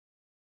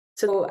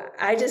So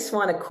I just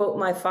want to quote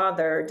my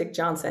father, Dick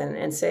Johnson,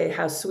 and say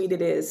how sweet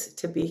it is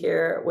to be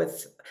here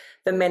with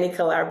the many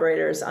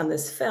collaborators on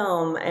this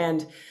film.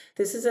 And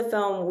this is a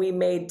film we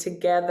made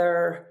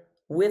together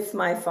with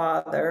my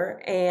father.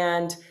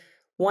 And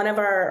one of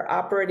our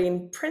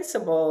operating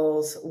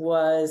principles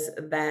was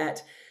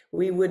that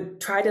we would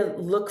try to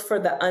look for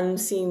the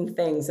unseen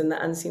things and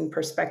the unseen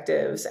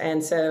perspectives.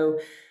 And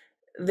so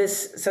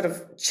this sort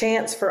of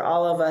chance for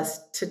all of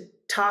us to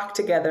talk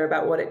together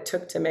about what it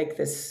took to make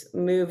this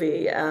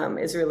movie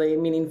is really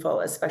meaningful,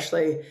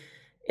 especially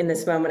in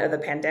this moment of the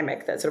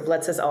pandemic that sort of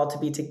lets us all to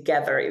be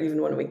together,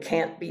 even when we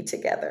can't be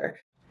together.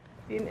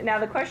 Now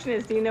the question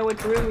is, do you know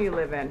which room you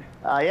live in?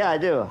 Yeah, I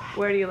do.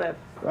 Where do you live?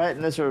 Right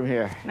in this room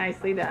here.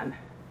 Nicely done.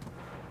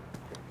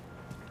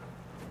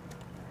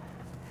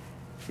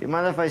 You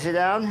mind if I sit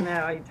down? No,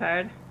 are you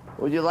tired?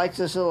 Would you like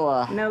this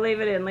little, No, leave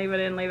it in, leave it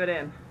in, leave it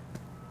in.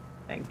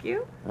 Thank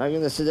you. I'm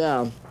gonna sit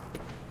down.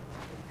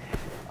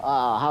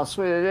 Ah, how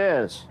sweet it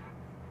is.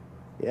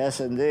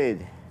 Yes,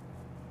 indeed.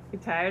 You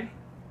tired?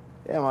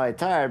 Yeah, I'm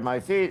tired. My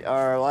feet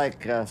are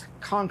like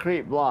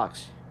concrete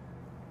blocks.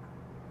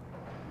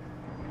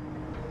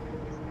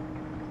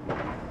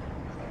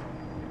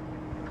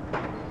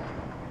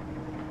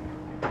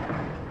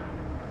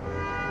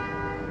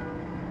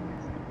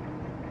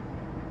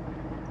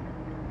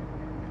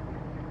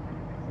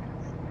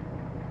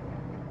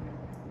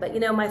 But, you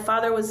know, my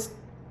father was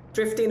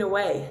drifting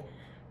away.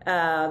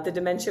 The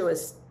dementia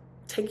was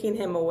taking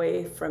him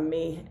away from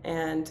me.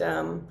 And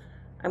I'm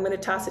going to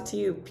toss it to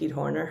you, Pete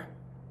Horner.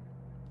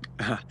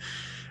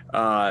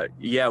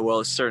 Yeah,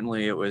 well,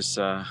 certainly it was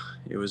a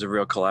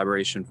real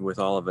collaboration with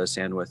all of us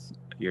and with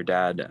your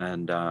dad.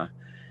 And I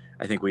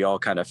think we all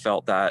kind of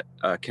felt that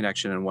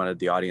connection and wanted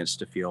the audience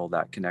to feel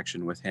that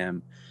connection with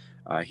him.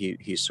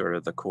 He's sort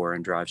of the core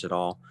and drives it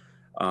all.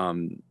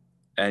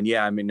 And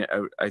yeah, I mean,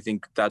 I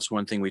think that's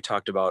one thing we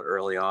talked about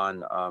early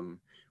on.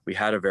 We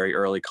had a very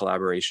early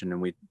collaboration, and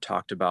we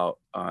talked about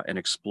and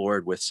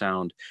explored with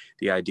sound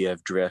the idea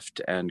of drift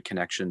and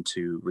connection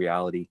to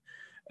reality.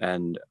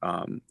 And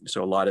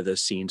so a lot of the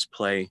scenes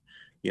play,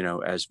 you know,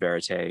 as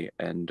verite,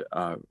 and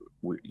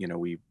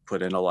we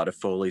put in a lot of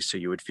Foley so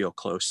you would feel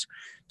close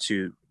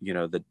to, you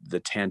know, the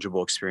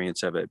tangible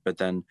experience of it. But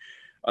then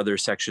other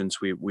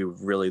sections, we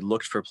really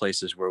looked for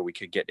places where we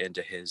could get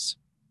into his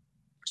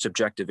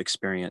subjective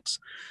experience,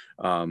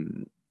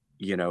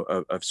 you know,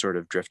 of sort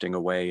of drifting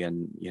away,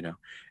 and, you know,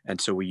 and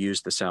so we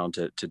used the sound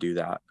to do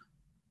that.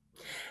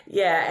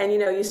 Yeah, and you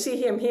know, you see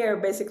him here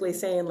basically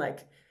saying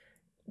like,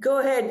 go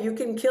ahead, you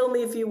can kill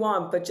me if you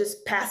want, but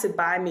just pass it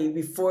by me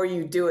before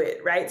you do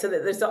it, right? So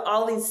that there's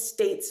all these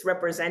states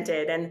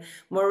represented. And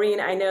Maureen,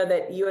 I know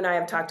that you and I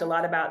have talked a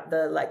lot about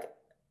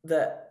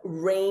the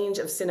range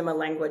of cinema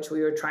language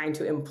we were trying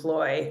to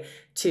employ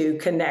to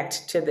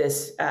connect to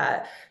this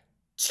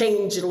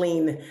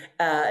changeling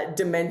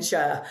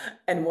dementia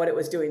and what it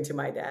was doing to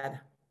my dad.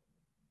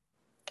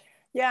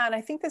 Yeah, and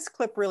I think this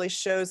clip really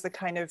shows the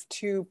kind of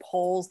two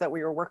poles that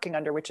we were working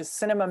under, which is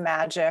cinema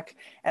magic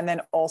and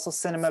then also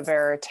cinema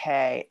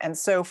verite. And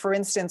so, for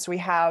instance,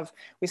 we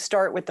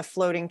start with the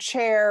floating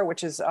chair,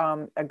 which is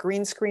a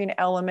green screen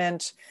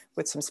element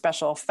with some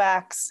special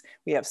effects.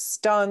 We have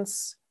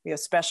stunts, we have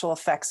special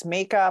effects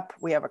makeup,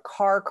 we have a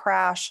car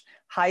crash,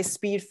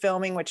 high-speed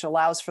filming, which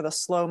allows for the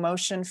slow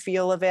motion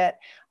feel of it,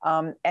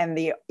 and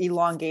the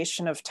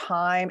elongation of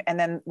time. And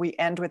then we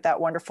end with that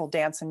wonderful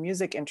dance and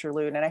music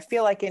interlude. And I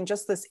feel like in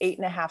just this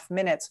 8.5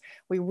 minutes,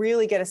 we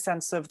really get a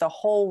sense of the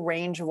whole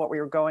range of what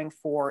we were going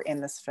for in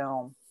this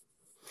film.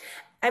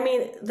 I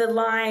mean, the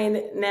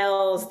line,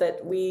 Nels,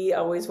 that we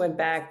always went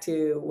back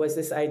to was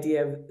this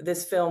idea of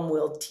this film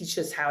will teach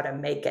us how to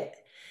make it.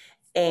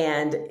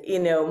 And, you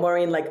know,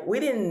 Maureen, like,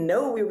 we didn't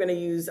know we were going to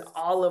use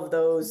all of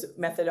those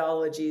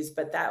methodologies,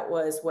 but that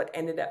was what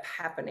ended up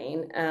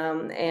happening.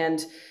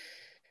 And,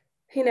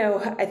 you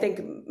know, I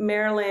think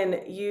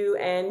Marilyn, you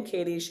and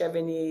Katie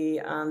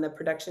Chevigny on the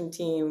production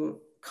team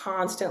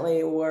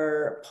constantly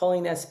were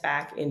pulling us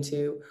back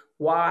into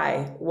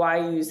why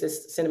use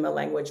this cinema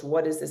language?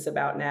 What is this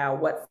about now?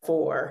 What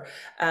for?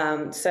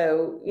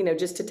 So, you know,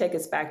 just to take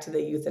us back to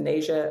the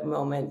euthanasia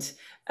moment,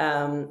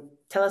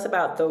 tell us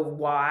about the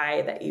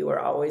why that you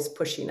were always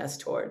pushing us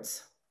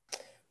towards.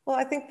 Well,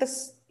 I think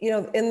this, you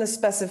know, in the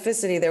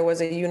specificity, there was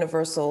a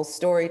universal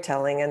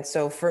storytelling. And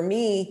so for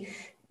me,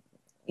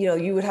 you know,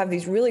 you would have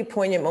these really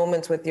poignant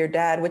moments with your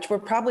dad, which were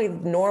probably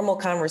normal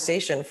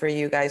conversation for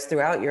you guys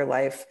throughout your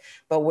life,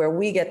 but where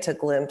we get to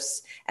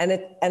glimpse, and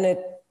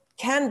it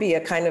can be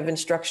a kind of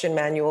instruction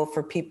manual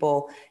for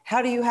people.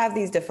 How do you have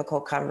these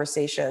difficult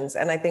conversations?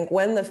 And I think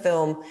when the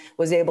film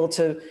was able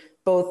to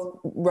both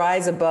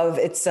rise above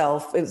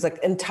itself, it was like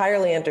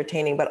entirely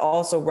entertaining, but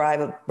also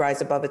rise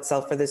above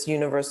itself for this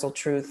universal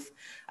truth,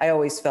 I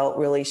always felt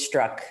really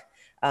struck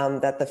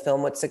that the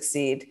film would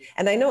succeed.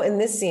 And I know in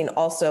this scene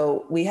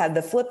also, we had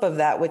the flip of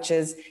that, which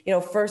is, you know,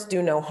 first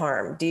do no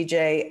harm.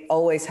 DJ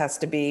always has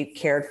to be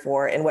cared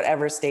for in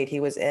whatever state he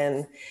was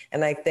in.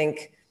 And I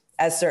think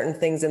as certain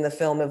things in the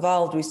film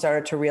evolved, we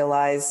started to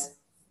realize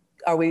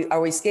are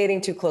we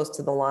skating too close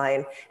to the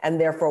line, and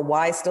therefore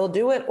why still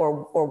do it,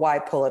 or why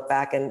pull it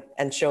back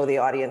and show the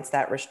audience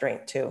that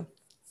restraint too?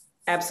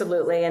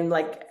 Absolutely. And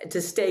like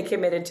to stay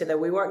committed to that.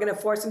 We weren't going to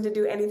force him to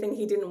do anything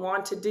he didn't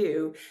want to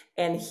do.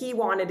 And he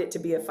wanted it to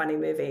be a funny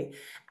movie.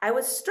 I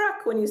was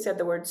struck when you said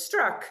the word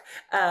struck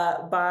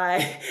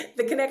by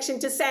the connection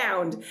to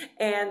sound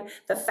and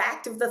the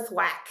fact of the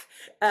thwack.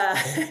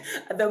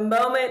 The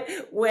moment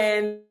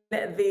when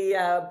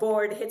the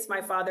board hits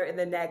my father in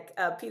the neck.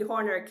 Pete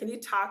Horner, can you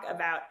talk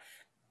about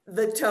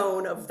the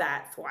tone of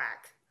that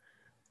thwack?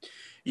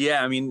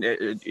 Yeah, I mean,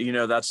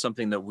 that's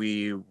something that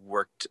we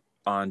worked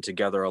on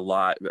together a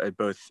lot,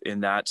 both in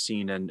that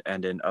scene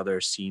and in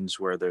other scenes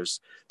where there's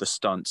the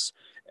stunts.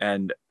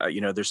 And,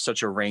 there's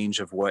such a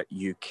range of what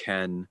you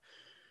can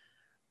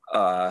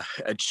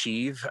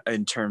achieve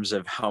in terms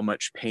of how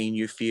much pain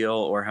you feel,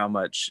 or how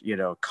much,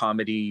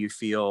 comedy you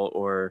feel,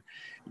 or,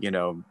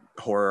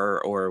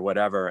 horror or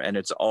whatever. And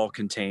it's all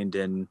contained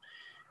in,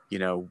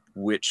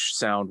 which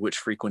sound, which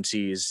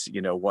frequencies,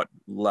 what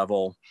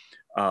level.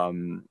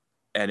 And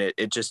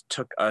it just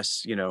took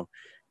us,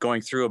 going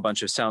through a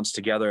bunch of sounds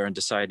together and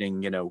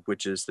deciding,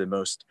 which is the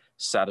most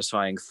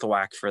satisfying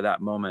thwack for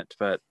that moment.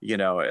 But,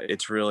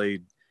 it's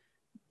really,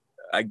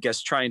 I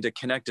guess, trying to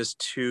connect us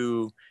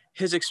to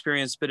his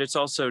experience, but it's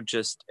also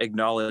just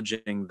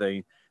acknowledging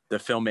the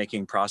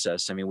filmmaking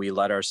process. I mean, we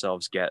let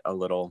ourselves get a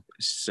little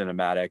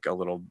cinematic, a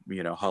little,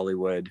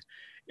 Hollywood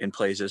in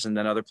places, and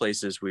then other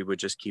places we would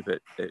just keep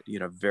it,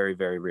 very,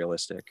 very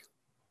realistic.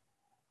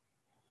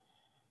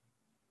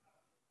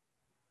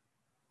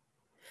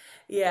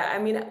 Yeah, I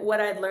mean, what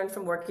I'd learned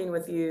from working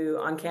with you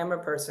on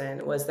Camera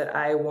Person was that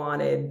I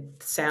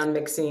wanted sound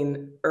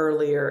mixing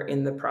earlier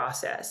in the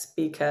process,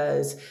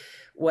 because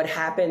what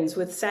happens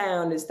with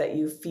sound is that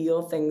you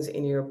feel things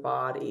in your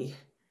body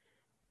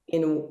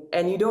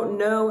and you don't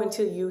know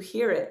until you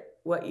hear it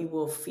what you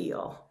will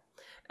feel.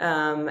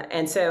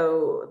 And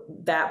so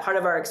that part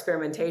of our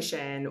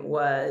experimentation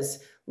was,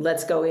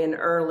 let's go in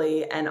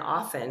early and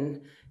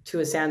often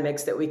to a sound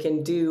mix that we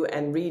can do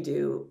and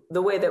redo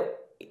the way that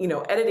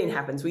editing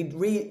happens. We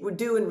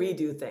do and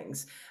redo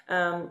things.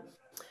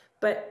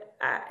 But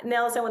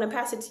Nels, I want to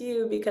pass it to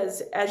you,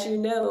 because as you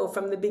know,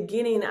 from the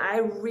beginning, I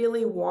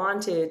really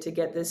wanted to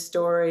get this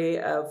story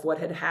of what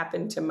had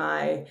happened to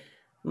my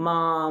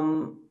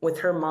mom with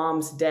her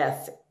mom's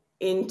death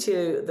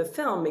into the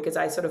film, because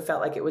I sort of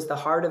felt like it was the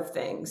heart of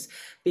things,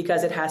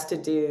 because it has to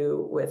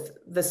do with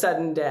the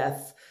sudden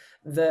death,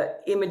 the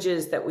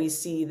images that we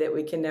see that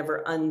we can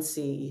never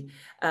unsee,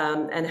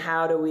 and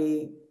how do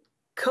we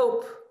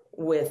cope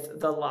with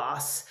the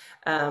loss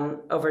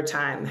over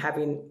time,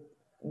 having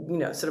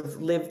sort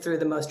of lived through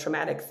the most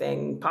traumatic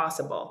thing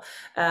possible.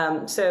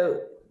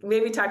 So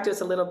maybe talk to us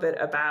a little bit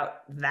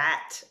about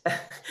that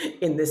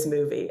in this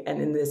movie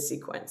and in this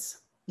sequence.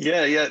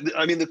 Yeah.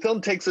 I mean, the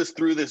film takes us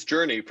through this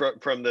journey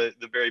from the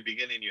very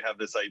beginning. You have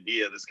this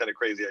idea, this kind of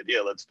crazy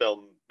idea. Let's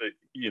film,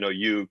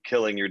 you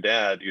killing your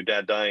dad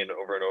dying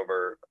over and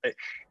over.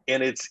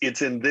 And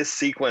it's in this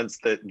sequence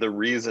that the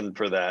reason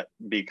for that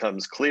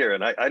becomes clear.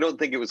 And I don't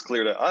think it was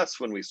clear to us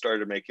when we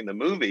started making the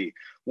movie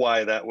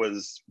why that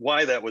was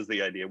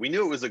the idea. We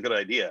knew it was a good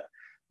idea,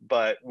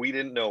 but we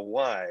didn't know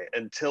why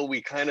until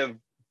we kind of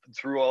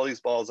threw all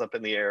these balls up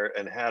in the air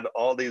and had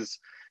all these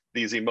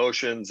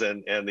emotions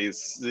and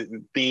these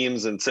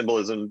themes and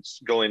symbolisms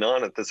going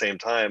on at the same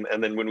time.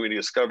 And then when we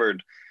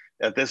discovered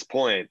at this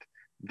point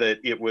that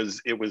it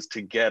was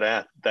to get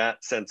at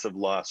that sense of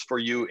loss for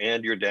you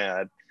and your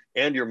dad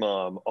and your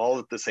mom all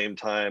at the same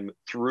time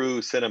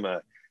through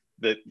cinema,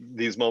 that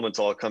these moments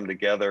all come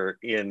together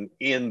in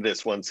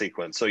this one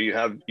sequence. So you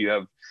have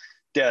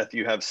death,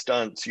 you have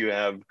stunts, you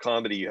have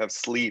comedy, you have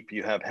sleep,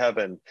 you have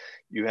heaven,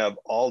 you have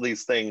all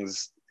these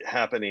things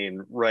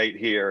happening right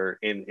here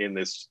in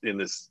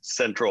this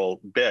central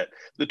bit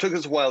that took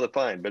us a while to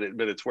find, but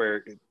it's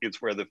where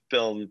the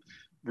film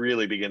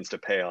really begins to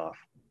pay off.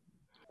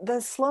 The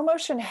slow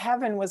motion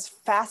heaven was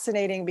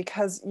fascinating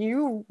because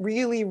you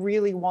really,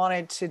 really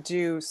wanted to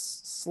do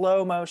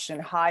slow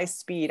motion, high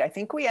speed. I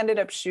think we ended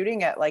up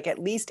shooting at like at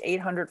least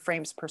 800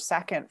 frames per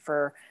second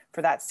for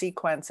that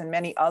sequence, and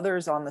many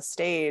others on the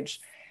stage.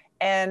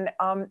 And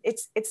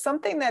it's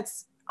something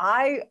that's,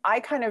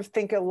 I kind of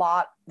think a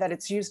lot that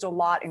it's used a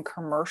lot in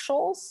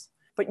commercials,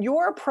 but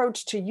your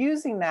approach to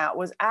using that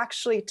was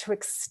actually to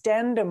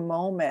extend a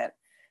moment,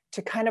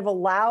 to kind of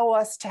allow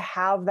us to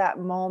have that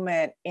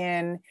moment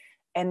in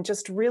and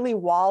just really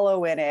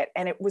wallow in it.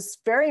 And it was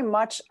very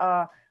much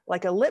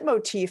like a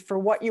leitmotif for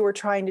what you were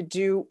trying to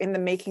do in the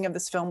making of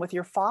this film with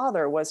your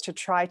father, was to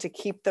try to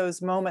keep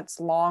those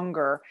moments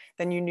longer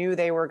than you knew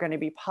they were going to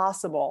be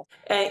possible.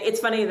 And it's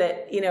funny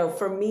that,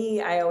 for me,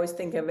 I always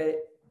think of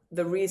it,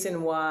 the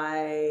reason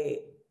why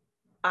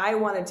I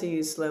wanted to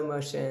use slow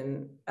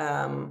motion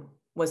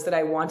was that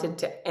I wanted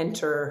to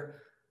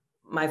enter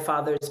my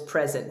father's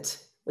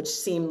present, which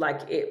seemed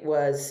like it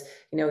was,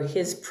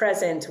 his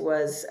present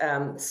was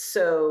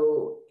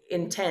so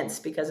intense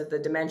because of the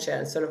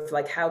dementia. Sort of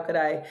like, how could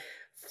I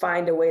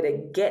find a way to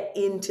get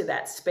into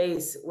that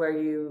space where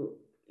you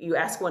you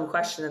ask one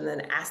question and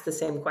then ask the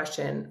same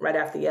question right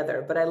after the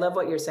other. But I love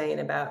what you're saying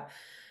about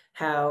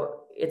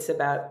how it's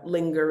about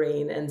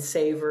lingering and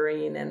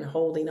savoring and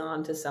holding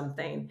on to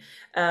something.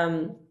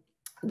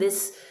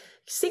 This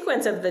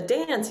sequence of the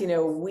dance,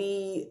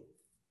 we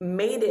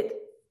made it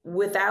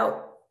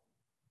without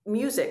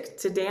music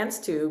to dance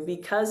to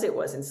because it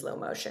was in slow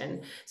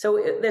motion.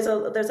 So there's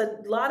a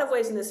lot of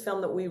ways in this film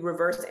that we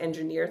reverse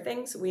engineer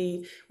things.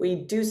 We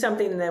do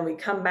something and then we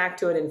come back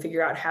to it and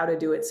figure out how to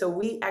do it. So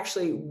we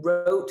actually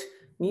wrote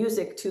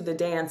music to the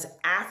dance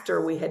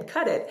after we had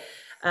cut it.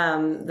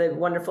 The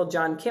wonderful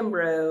John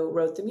Kimbrough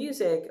wrote the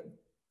music,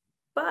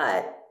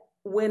 but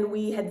when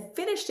we had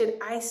finished it,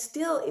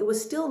 it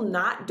was still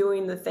not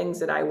doing the things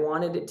that I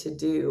wanted it to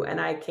do.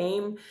 And I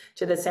came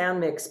to the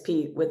sound mix,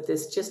 Pete, with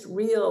this just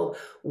real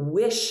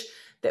wish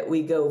that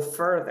we go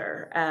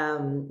further.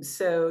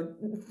 So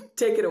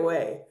take it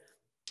away.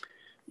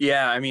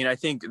 Yeah, I mean, I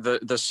think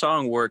the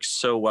song works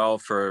so well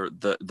for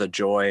the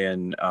joy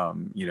and,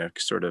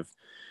 sort of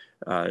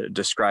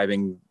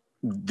describing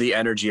the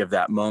energy of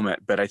that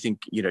moment. But I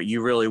think,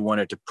 you really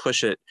wanted to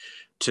push it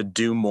to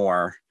do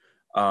more.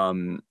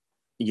 And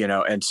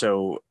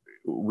so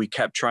we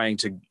kept trying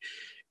to,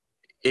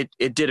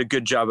 it did a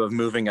good job of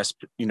moving us,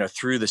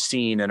 through the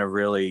scene in a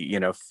really,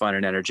 fun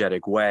and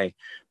energetic way.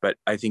 But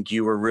I think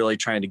you were really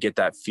trying to get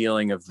that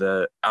feeling of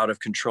the out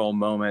of control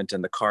moment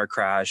and the car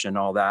crash and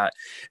all that.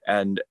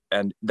 And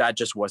that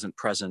just wasn't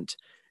present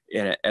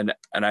in it. And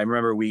I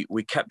remember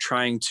we kept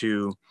trying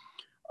to,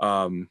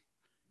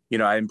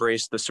 I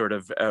embraced the sort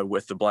of,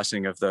 with the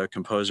blessing of the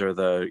composer,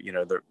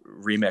 the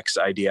remix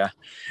idea,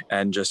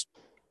 and just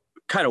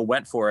kind of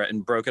went for it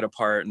and broke it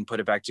apart and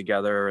put it back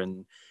together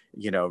and,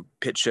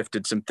 pitch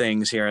shifted some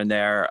things here and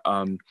there.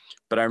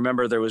 But I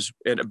remember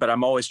but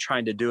I'm always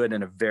trying to do it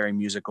in a very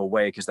musical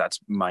way because that's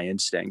my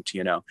instinct,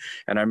 And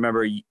I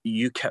remember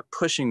you kept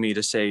pushing me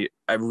to say,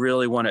 I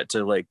really want it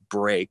to like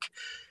break,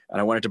 and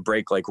I want it to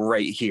break like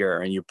right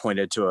here. And you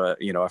pointed to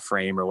a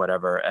frame or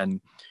whatever.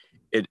 And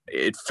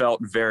it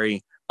felt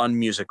very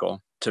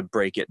unmusical to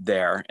break it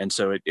there. And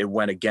so it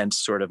went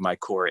against sort of my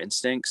core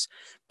instincts,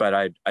 but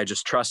I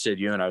just trusted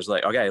you. And I was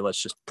like, okay,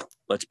 let's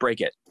break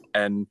it.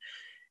 And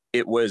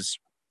it was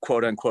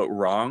quote unquote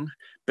wrong,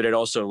 but it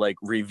also like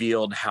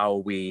revealed how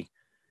we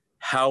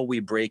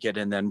break it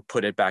and then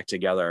put it back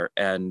together.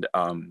 And,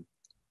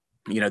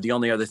 the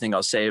only other thing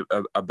I'll say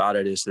about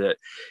it is that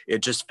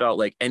it just felt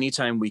like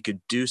anytime we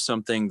could do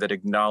something that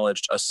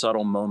acknowledged a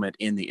subtle moment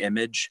in the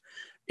image,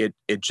 it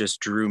just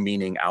drew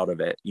meaning out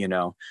of it,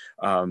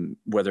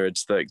 whether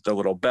it's the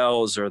little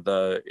bells or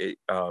the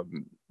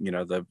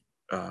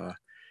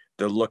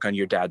look on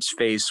your dad's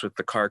face with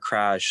the car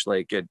crash.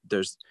 Like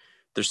there's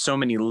so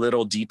many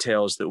little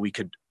details that we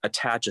could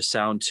attach a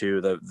sound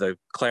to. The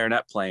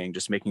clarinet playing,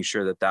 just making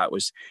sure that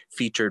was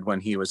featured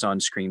when he was on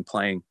screen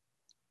playing.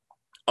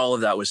 All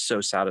of that was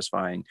so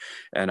satisfying.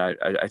 And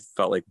I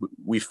felt like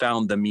we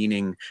found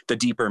the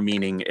deeper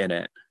meaning in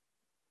it.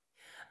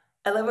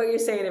 I love what you're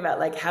saying about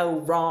like how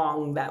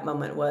wrong that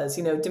moment was.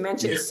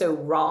 Dementia is so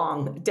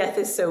wrong. Death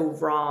is so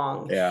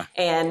wrong. Yeah.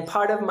 And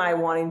part of my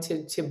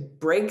wanting to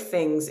break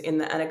things in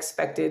the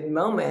unexpected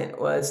moment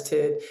was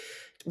to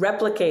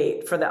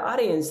replicate for the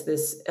audience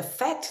this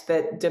effect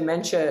that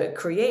dementia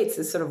creates,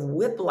 this sort of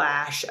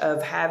whiplash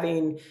of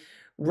having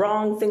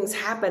wrong things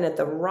happen at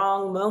the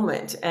wrong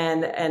moment,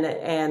 and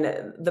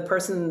the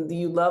person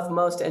you love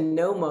most and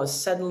know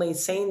most suddenly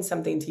saying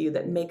something to you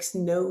that makes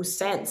no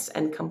sense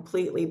and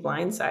completely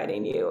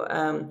blindsiding you.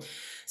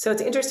 So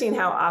it's interesting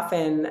how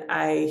often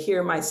I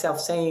hear myself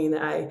saying,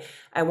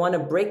 I want to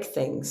break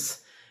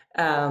things.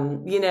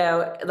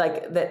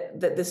 Like that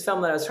this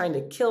film that I was trying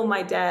to kill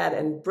my dad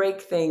and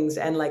break things.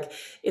 And like,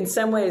 in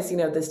some ways,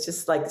 this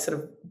just like sort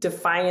of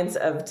defiance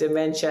of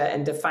dementia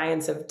and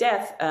defiance of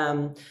death,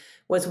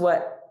 was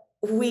what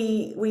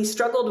we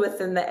struggled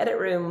with in the edit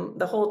room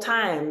the whole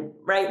time,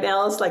 right,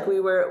 Nels? Like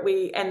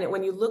and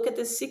when you look at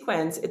this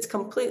sequence, it's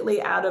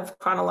completely out of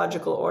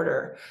chronological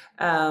order.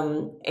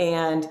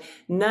 And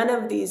none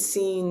of these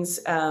scenes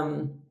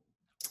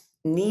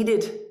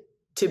needed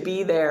to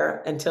be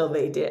there until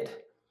they did.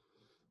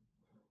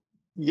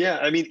 Yeah,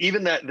 I mean,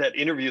 even that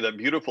interview, that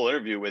beautiful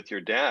interview with your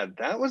dad,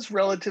 that was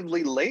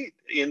relatively late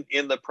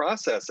in the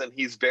process, and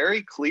he's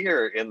very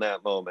clear in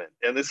that moment.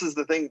 And this is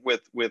the thing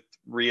with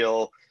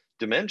real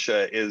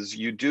dementia, is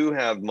you do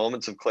have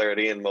moments of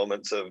clarity and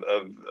moments of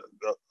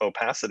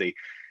opacity.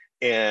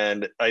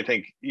 And I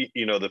think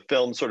the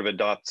film sort of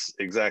adopts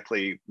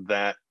exactly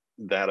that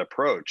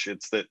approach.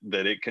 It's that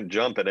it can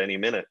jump at any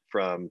minute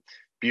from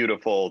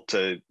beautiful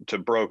to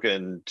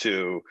broken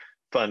to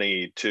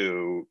funny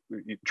to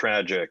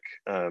tragic.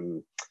 That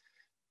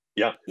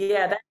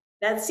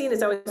scene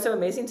is always so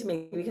amazing to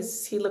me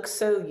because he looks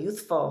so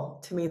youthful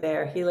to me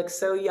there. He looks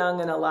so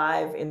young and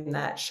alive in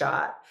that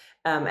shot.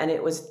 And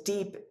it was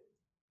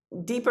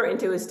deeper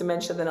into his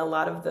dementia than a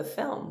lot of the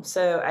film.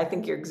 So I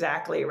think you're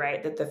exactly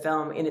right that the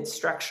film in its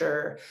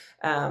structure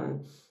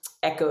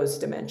echoes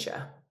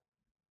dementia.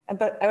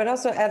 But I would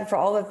also add, for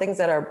all the things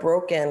that are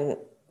broken,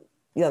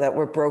 that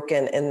were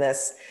broken in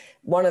this,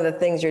 one of the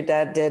things your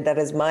dad did that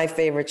is my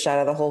favorite shot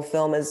of the whole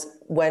film is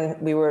when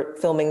we were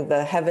filming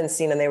the heaven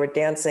scene and they were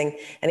dancing,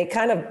 and he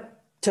kind of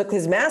took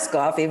his mask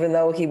off, even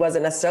though he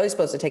wasn't necessarily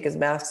supposed to take his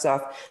mask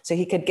off, so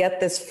he could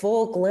get this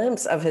full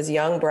glimpse of his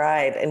young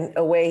bride in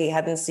a way he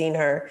hadn't seen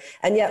her,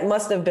 and yet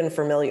must have been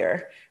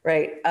familiar,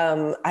 right?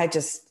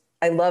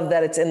 I love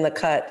that it's in the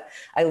cut.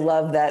 I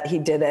love that he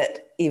did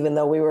it, even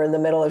though we were in the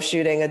middle of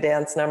shooting a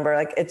dance number.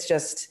 Like, it's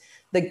just,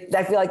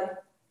 I feel like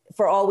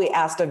for all we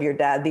asked of your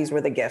dad, these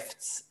were the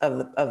gifts of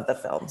the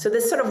film. So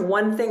this sort of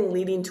one thing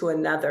leading to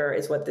another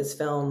is what this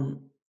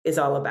film is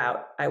all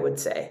about, I would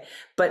say.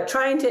 But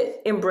trying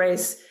to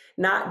embrace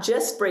not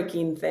just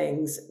breaking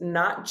things,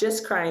 not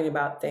just crying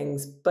about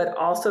things, but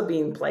also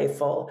being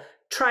playful,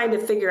 trying to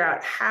figure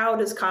out how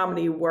does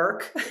comedy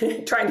work,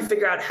 trying to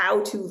figure out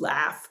how to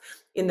laugh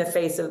in the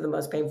face of the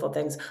most painful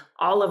things.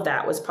 All of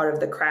that was part of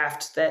the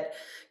craft that,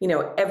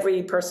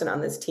 every person on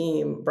this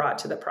team brought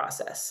to the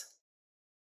process.